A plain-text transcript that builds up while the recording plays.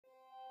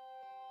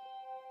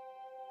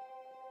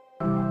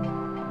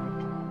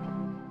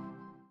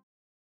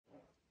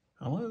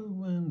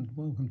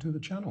to the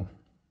channel.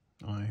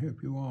 I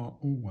hope you are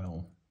all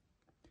well.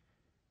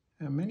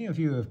 Many of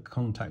you have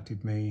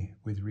contacted me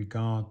with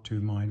regard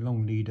to my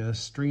long leader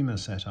streamer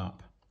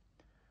setup.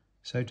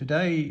 So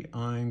today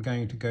I'm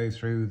going to go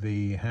through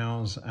the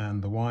hows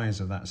and the whys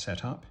of that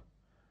setup.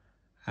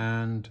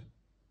 And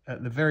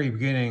at the very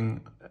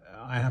beginning,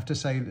 I have to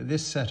say that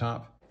this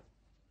setup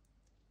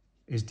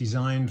is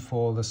designed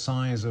for the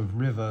size of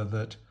river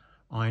that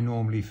I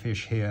normally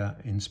fish here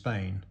in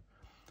Spain.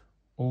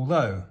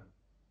 Although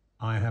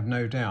I have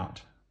no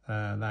doubt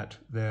that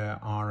there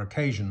are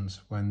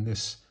occasions when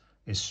this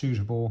is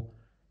suitable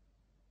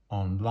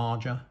on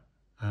larger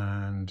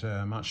and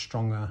much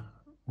stronger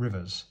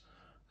rivers,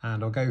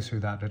 and I'll go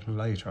through that a little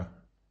later.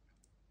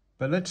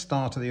 But let's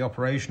start at the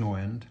operational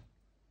end.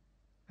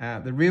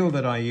 The reel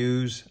that I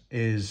use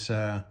is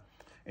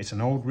it's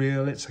an old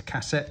reel, it's a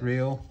cassette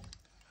reel,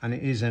 and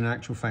it is in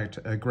actual fact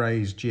a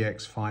Gray's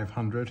GX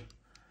 500.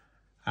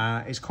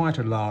 It's quite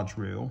a large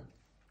reel,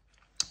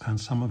 and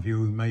some of you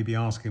may be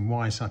asking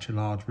why such a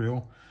large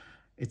reel.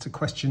 It's a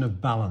question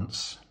of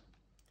balance.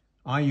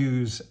 I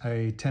use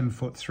a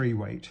 10-foot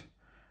 3-weight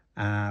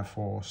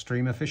for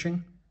streamer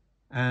fishing,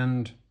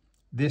 and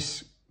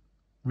this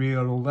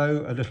reel,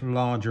 although a little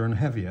larger and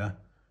heavier,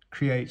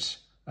 creates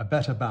a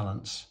better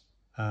balance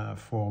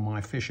for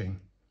my fishing.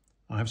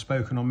 I have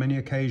spoken on many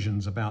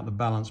occasions about the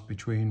balance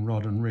between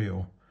rod and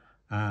reel,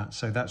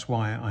 so that's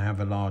why I have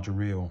a larger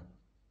reel.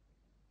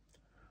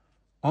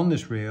 On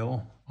this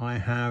reel, I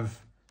have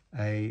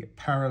a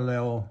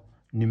parallel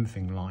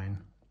nymphing line.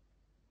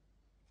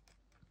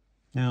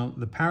 Now,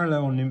 the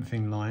parallel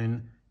nymphing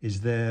line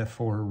is there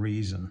for a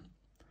reason.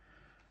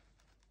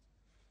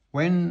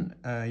 When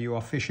you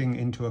are fishing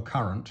into a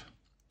current,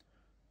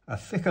 a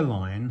thicker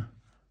line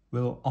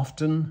will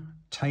often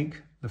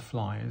take the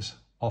flies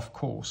off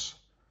course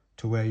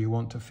to where you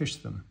want to fish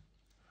them.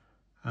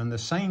 And the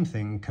same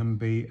thing can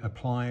be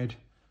applied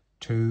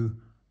to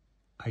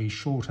a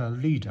shorter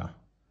leader,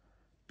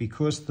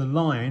 because the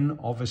line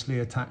obviously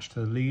attached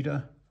to the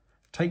leader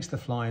takes the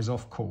flies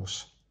off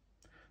course.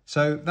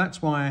 So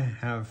that's why I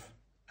have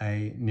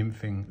a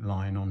nymphing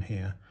line on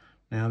here.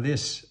 Now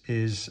this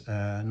is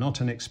not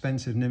an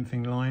expensive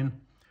nymphing line,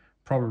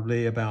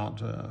 probably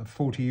about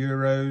 40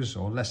 euros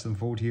or less than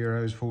 40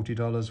 euros, $40,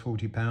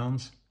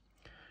 £40.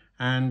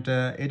 And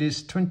it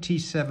is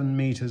 27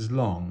 meters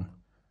long,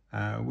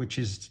 which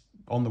is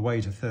on the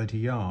way to 30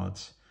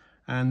 yards.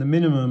 And the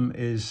minimum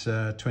is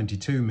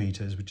 22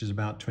 meters, which is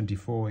about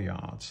 24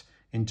 yards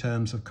in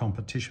terms of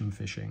competition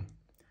fishing.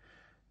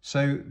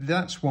 So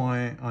that's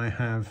why I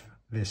have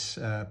this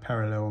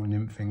parallel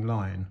nymphing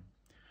line.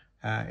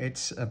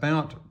 It's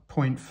about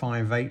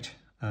 0.58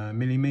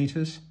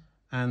 millimeters,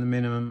 and the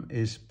minimum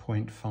is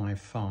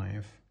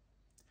 0.55.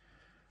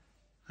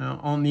 Now,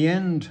 on the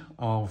end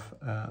of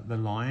the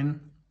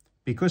line,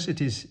 because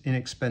it is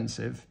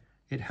inexpensive,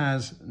 it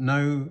has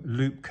no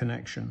loop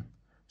connection.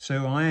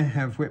 So I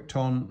have whipped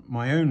on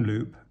my own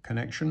loop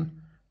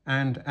connection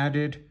and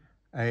added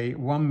a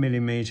 1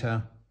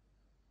 millimeter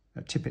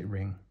tippet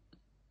ring.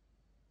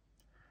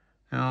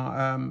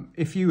 Now,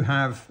 if you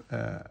have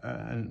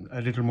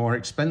a little more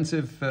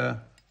expensive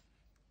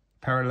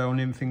parallel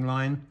nymphing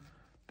line,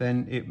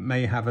 then it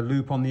may have a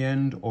loop on the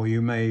end, or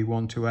you may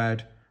want to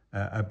add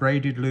a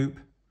braided loop,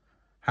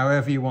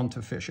 however you want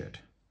to fish it.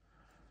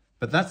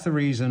 But that's the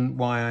reason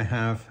why I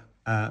have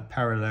a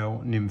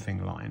parallel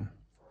nymphing line.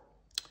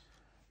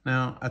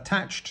 Now,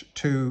 attached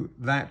to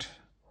that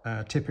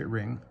tippet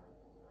ring,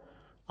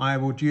 I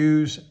would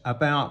use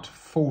about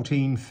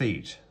 14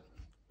 feet,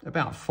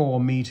 about 4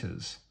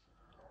 meters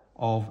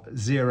of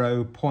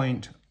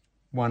 0.18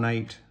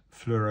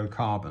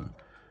 fluorocarbon.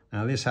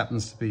 Now, this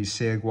happens to be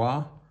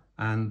Sergua,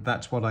 and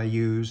that's what I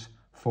use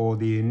for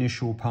the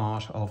initial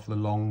part of the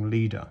long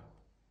leader.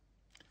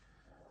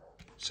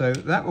 So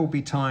that will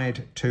be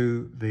tied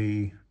to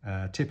the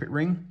tippet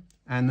ring,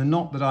 and the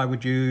knot that I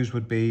would use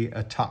would be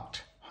a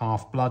tucked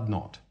half blood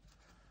knot.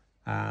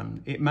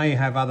 It may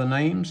have other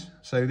names,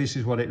 so this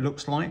is what it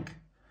looks like.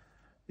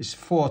 It's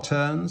 4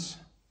 turns,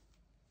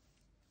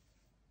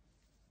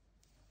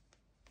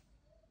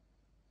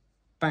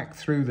 back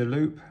through the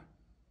loop,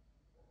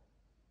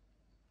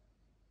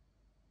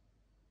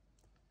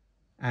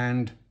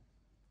 and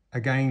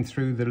again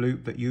through the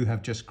loop that you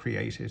have just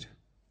created.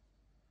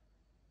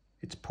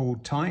 It's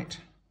pulled tight.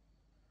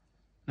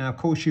 Now, of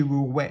course, you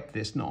will wet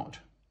this knot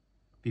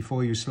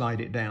before you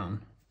slide it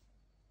down.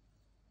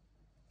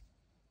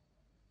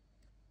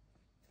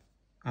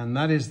 And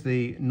that is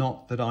the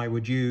knot that I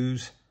would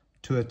use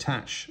to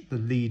attach the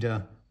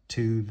leader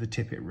to the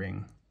tippet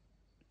ring.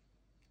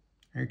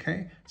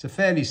 Okay, it's a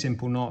fairly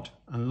simple knot,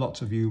 and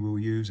lots of you will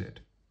use it.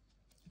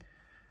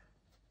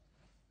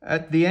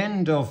 At the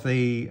end of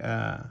the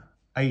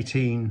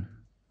 18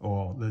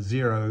 or the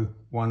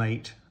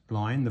 0.18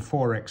 line, the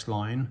 4x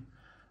line,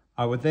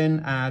 I would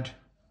then add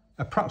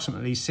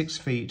approximately 6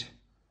 feet,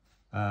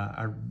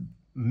 a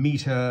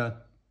meter,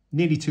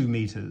 nearly 2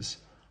 meters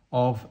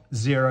of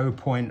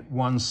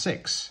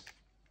 0.16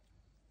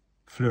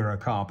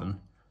 fluorocarbon.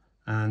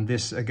 And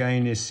this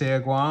again is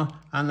Sirgua,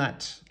 and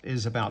that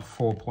is about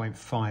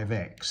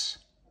 4.5x.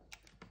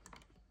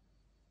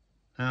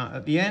 Now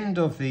at the end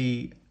of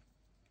the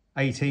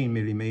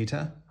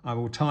 18mm, I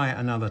will tie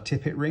another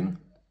tippet ring,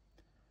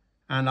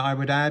 and I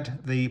would add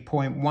the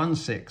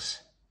 0.16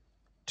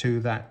 to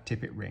that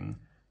tippet ring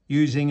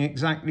using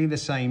exactly the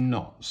same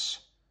knots.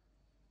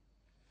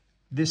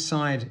 This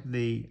side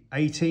the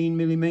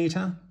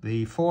 18mm,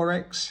 the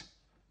 4x,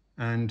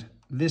 and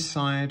this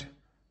side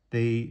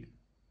the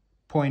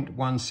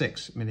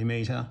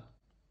 0.16mm,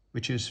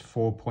 which is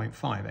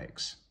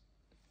 4.5x.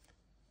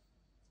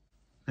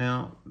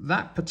 Now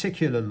that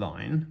particular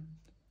line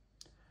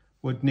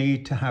would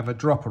need to have a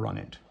dropper on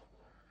it.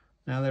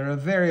 Now there are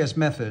various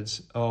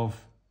methods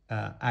of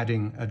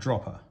adding a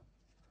dropper,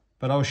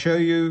 but I'll show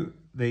you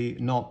the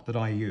knot that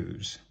I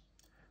use.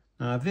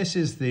 Now this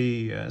is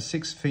the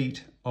 6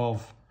 feet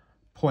of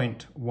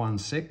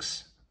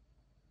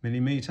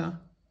 0.16mm,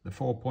 the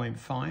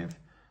 4.5.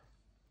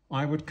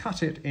 I would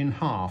cut it in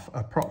half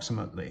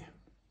approximately.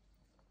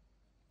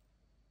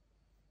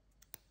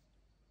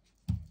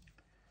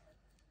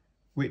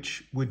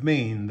 Which would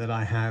mean that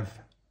I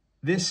have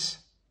this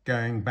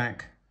going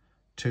back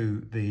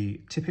to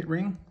the tippet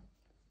ring,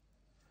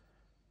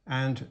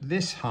 and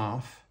this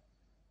half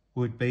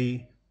would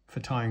be for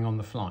tying on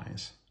the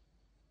flies.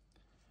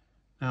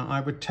 Now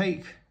I would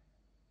take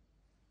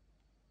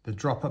the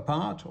dropper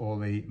part or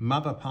the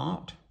mother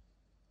part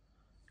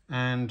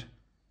and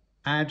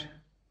add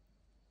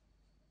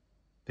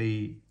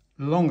the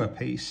longer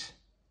piece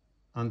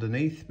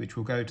underneath, which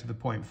will go to the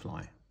point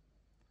fly.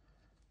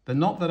 The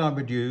knot that I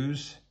would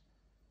use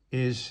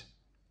is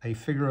a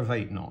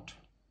figure-of-8 knot,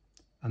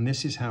 and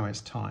this is how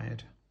it's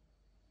tied.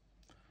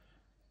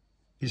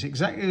 It's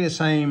exactly the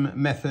same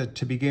method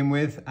to begin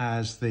with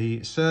as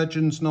the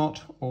surgeon's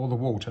knot or the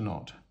water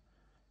knot.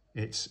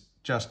 It's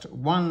just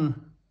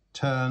one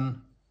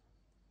turn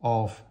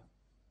of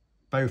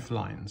both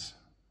lines,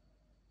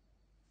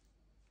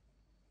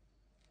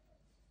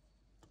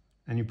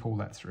 and you pull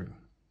that through.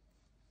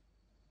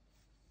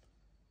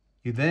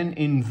 You then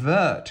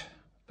invert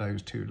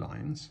those two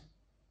lines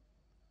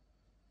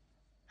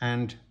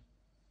and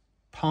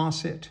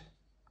pass it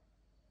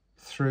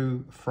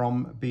through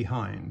from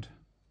behind.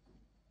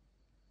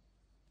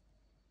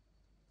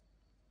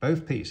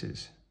 Both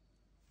pieces.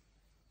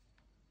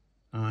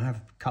 And I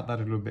have cut that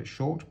a little bit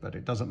short, but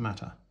it doesn't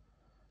matter.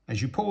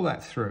 As you pull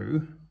that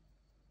through,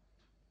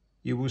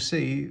 you will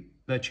see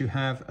that you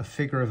have a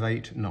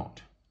figure-of-8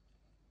 knot.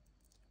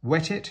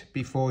 Wet it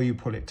before you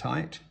pull it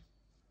tight,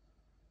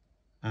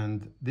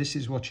 and this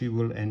is what you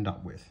will end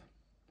up with.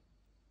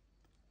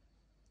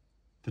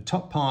 The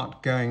top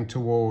part going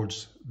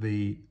towards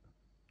the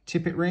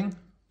tippet ring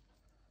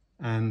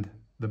and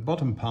the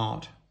bottom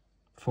part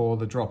for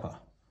the dropper.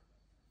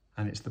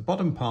 And it's the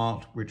bottom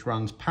part which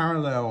runs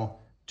parallel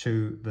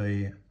to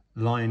the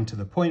line to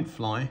the point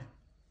fly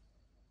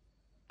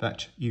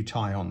that you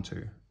tie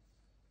onto.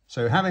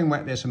 So having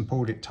wet this and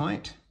pulled it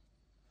tight,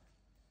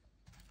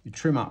 you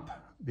trim up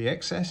the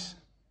excess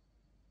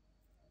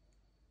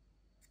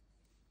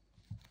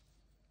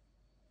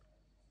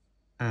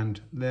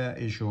and there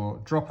is your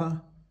dropper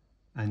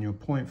and your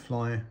point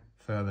fly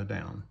further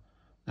down.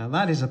 Now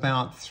that is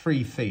about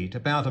 3 feet,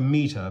 about a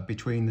meter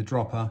between the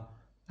dropper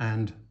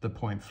and the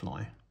point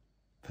fly.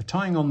 For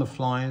tying on the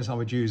flies, I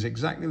would use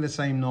exactly the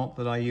same knot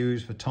that I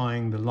use for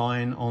tying the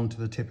line onto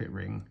the tippet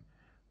ring,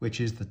 which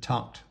is the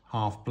tucked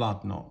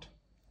half-blood knot.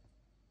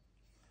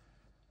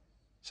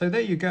 So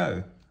there you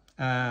go.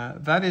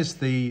 That is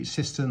the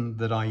system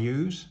that I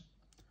use.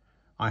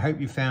 I hope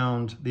you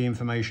found the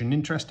information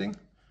interesting,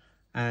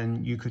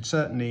 and you could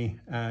certainly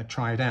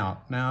try it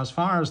out. Now, as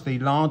far as the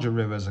larger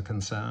rivers are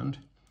concerned,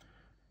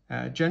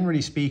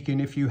 generally speaking,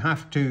 if you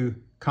have to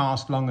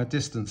cast longer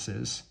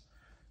distances,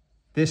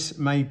 this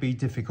may be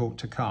difficult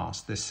to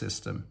cast, this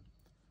system,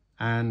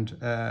 and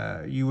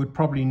you would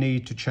probably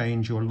need to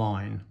change your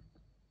line.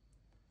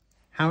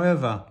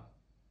 However,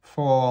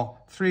 for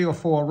 3 or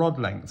 4 rod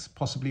lengths,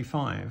 possibly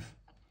 5,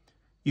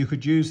 you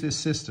could use this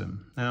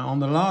system. Now, on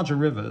the larger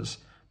rivers,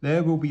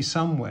 there will be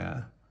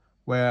somewhere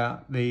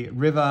where the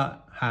river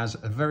has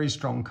a very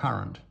strong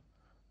current,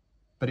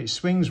 but it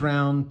swings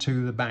round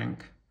to the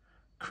bank,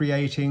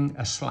 creating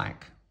a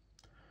slack.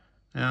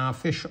 Now,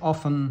 fish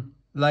often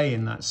lay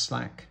in that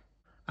slack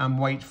and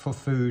wait for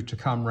food to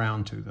come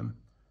round to them.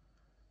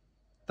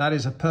 That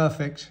is a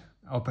perfect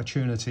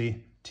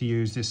opportunity to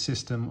use this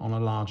system on a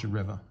larger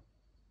river.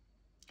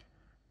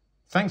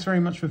 Thanks very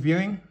much for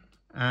viewing,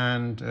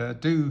 and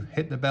do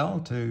hit the bell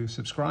to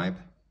subscribe,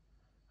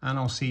 and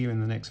I'll see you in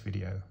the next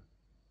video.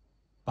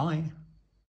 Bye.